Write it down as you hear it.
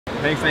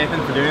Thanks, Nathan,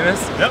 for doing this.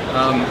 Yep.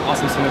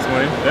 Awesome swim this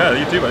morning. Yeah,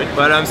 you too, buddy.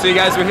 But so you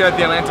guys were here at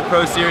the Atlanta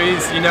Pro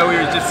Series. You know, we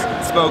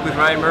just spoke with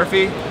Ryan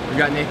Murphy. We've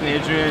got Nathan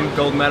Adrian,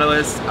 gold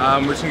medalist.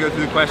 We're just gonna go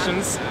through the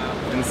questions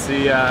and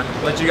see,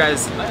 let you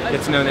guys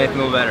get to know Nathan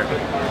a little better.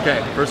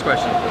 Okay, first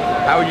question.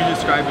 How would you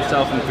describe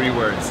yourself in 3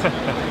 words?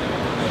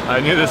 I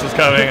knew this was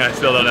coming. I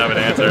still don't have an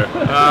answer.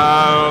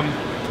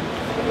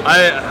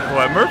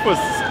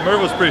 Murph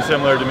was pretty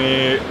similar to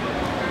me.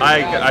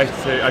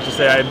 I should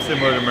say I'm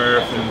similar to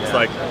Murph, and it's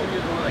like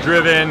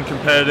driven,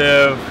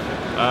 competitive.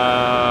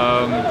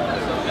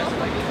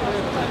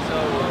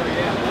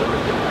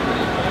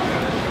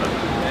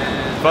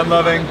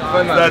 Fun-loving.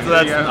 That's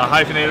a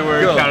hyphenated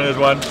word. Cool. Counted as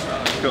one.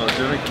 Cool.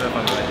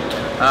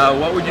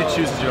 What would you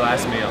choose as your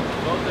last meal?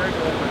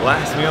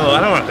 Last meal? I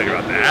don't want to think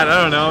about that.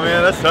 I don't know,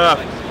 man. That's tough.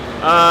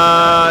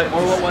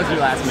 Or what was your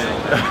last meal?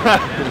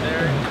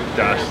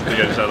 Gosh, I think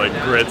I just had like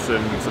grits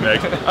and some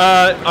eggs.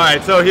 All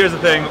right, so here's the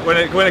thing. When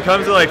it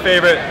comes to like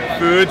favorite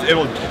foods, it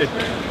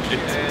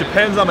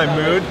depends on my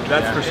mood.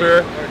 That's for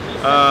sure.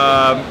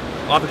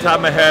 Off the top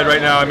of my head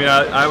right now, I mean,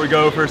 I would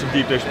go for some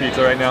deep dish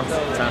pizza right now.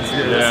 Sounds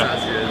good. Yeah.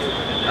 Sounds good.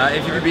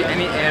 If you could be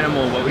any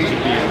animal, what would you be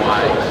and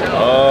why?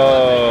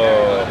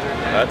 Oh,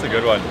 that's a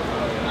good one.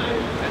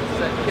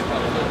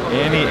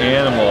 Any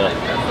animal.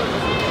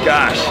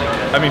 Gosh,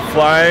 I mean,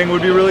 flying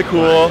would be really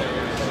cool.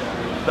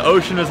 The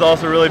ocean is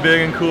also really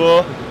big and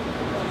cool.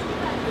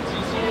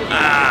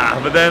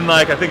 But then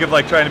like I think of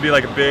like trying to be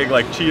like a big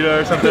like cheetah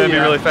or something, and be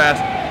really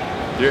fast.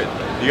 You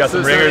got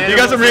some ringers. You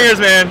got some ringers,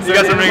 man. You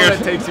got some ringers.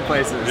 That takes you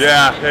places.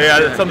 Yeah.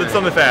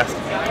 Something fast.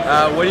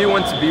 What do you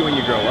want to be when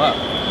you grow up?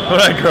 When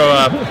I grow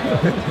up,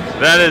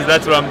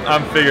 that's what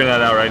I'm figuring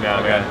that out right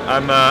now, man.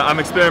 I'm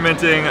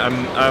experimenting.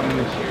 I'm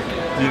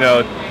you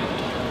know,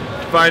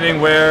 finding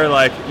where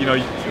like, you know,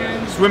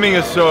 swimming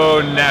is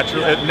so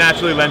natural. It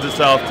naturally lends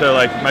itself to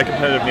like my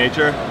competitive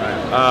nature.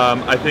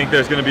 I think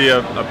there's going to be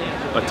a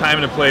time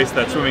and a place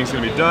that swimming is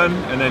going to be done,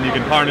 and then you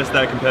can harness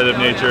that competitive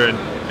nature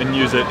and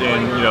use it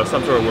in, you know,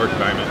 some sort of work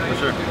environment. For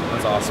sure.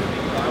 That's awesome.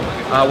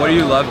 What do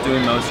you love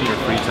doing most in your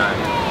free time?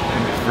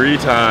 Free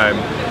time.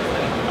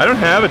 I don't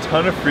have a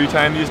ton of free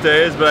time these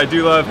days, but I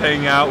do love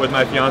hanging out with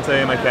my fiance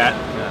and my cat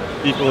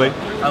equally.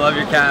 I love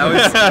your cat. I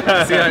always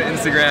see it on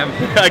Instagram.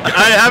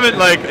 I haven't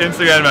like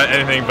Instagrammed about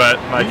anything but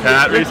my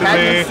cat recently.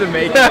 Your cat needs to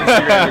make an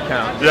Instagram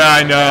account. Yeah,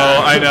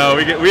 I know.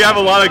 We have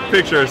a lot of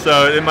pictures,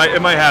 so it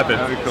might happen.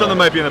 Cool. Something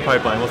might be in the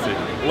pipeline. We'll see.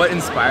 What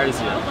inspires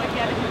you?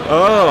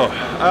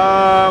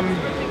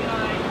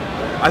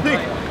 I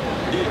think,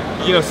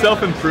 you know,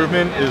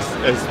 self-improvement is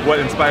what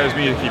inspires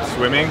me to keep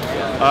swimming.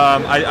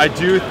 I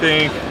do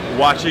think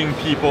watching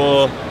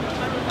people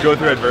go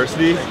through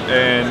adversity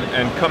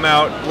and come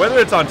out, whether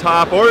it's on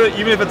top or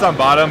even if it's on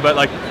bottom, but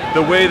like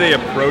the way they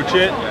approach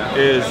it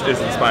is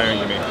inspiring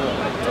to me.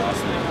 That's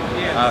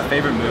awesome.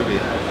 Favorite movie?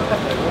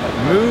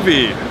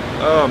 Movie?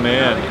 Oh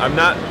man, I'm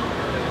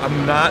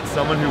not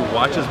someone who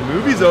watches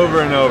movies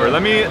over and over.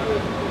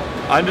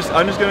 I'm just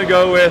gonna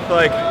go with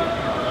like,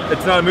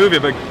 it's not a movie,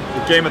 but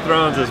Game of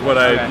Thrones is what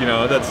you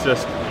know, that's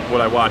just what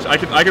I watch. I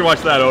could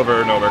watch that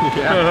over and over.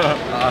 Yeah.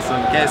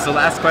 Awesome. Okay, so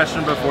last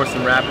question before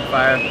some rapid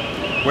fire.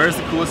 Where's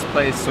the coolest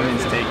place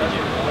swimming's taken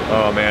you?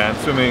 Oh man,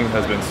 swimming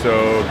has been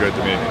so good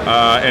to me.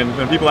 And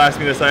when people ask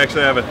me this, I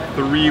actually have a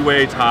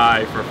 3-way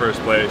tie for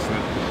first place.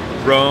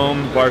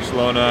 Rome,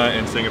 Barcelona,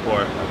 and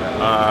Singapore.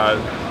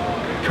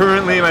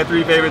 Currently my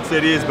 3 favorite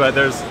cities, but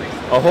there's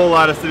a whole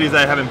lot of cities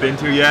I haven't been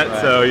to yet,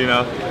 so you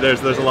know,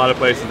 there's a lot of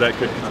places that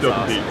could still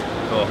compete.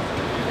 Cool.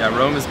 Yeah,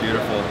 Rome is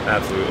beautiful.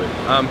 Absolutely.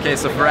 Okay,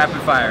 so for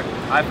rapid fire,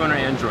 iPhone or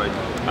Android?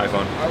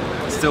 iPhone.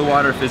 Still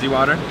water or fizzy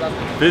water?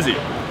 Fizzy.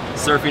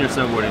 Surfing or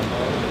snowboarding?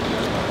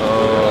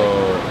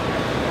 Oh,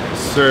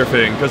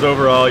 surfing, because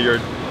overall you're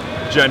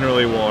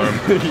generally warm.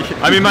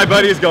 I mean, my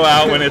buddies go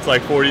out when it's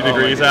like 40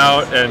 degrees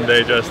out, and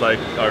they just like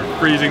are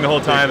freezing the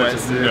whole time.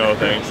 It's just, no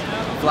thanks.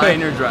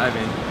 Flying or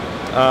driving?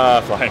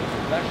 Flying.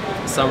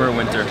 Summer or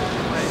winter?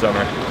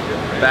 Summer.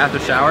 Bath or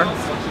shower?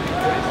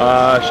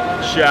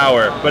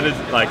 Shower, but it's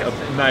like a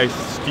nice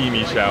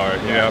steamy shower,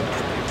 you know?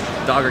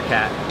 Dog or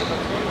cat?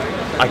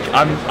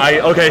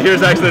 Okay,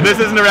 here's actually, this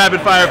isn't a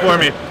rapid fire for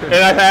me.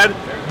 And I've had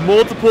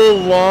multiple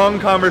long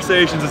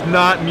conversations. It's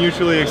not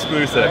mutually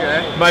exclusive.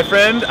 Okay. My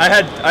friend, I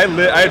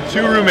had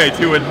 2 roommates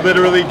who would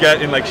literally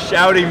get in like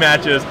shouting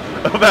matches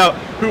about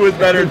who was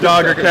better,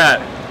 dog or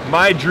cat.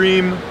 My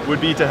dream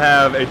would be to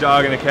have a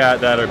dog and a cat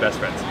that are best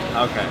friends.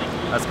 Okay,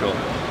 that's cool.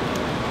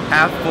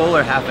 Half full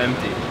or half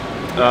empty?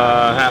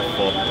 Half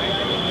full.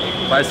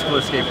 Bicycle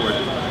or skateboard?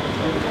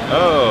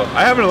 Oh,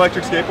 I have an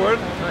electric skateboard.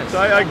 Nice. So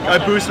I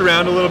boost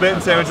around a little bit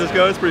in San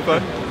Francisco. It's pretty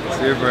fun.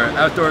 Super.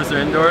 Outdoors or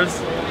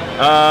indoors?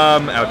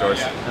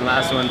 Outdoors. And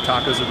last one,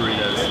 tacos or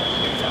burritos?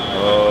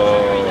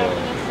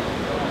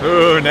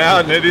 Ooh,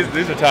 now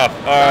these are tough.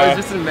 I was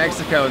just in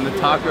Mexico and the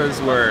tacos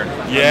were.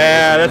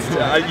 Yeah, that's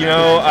you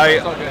know,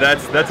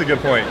 that's a good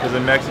point, because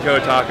in Mexico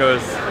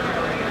tacos,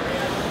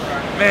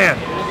 man.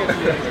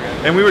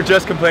 And we were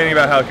just complaining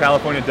about how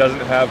California doesn't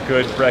have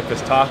good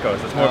breakfast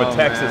tacos. It's more of a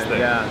Texas thing.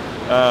 Yeah.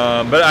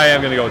 But I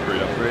am gonna go with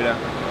burrito. Burrito.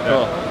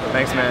 Cool.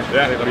 Thanks, man.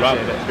 Yeah, Really no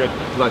appreciate problem. it. Good.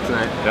 Good luck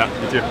tonight. Yeah,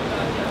 you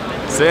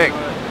too. Sick.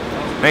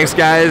 Thanks,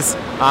 guys.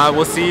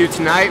 We'll see you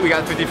tonight. We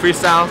got 50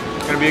 freestyle.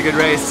 Gonna be a good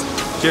race.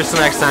 Cheers till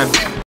next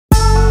time.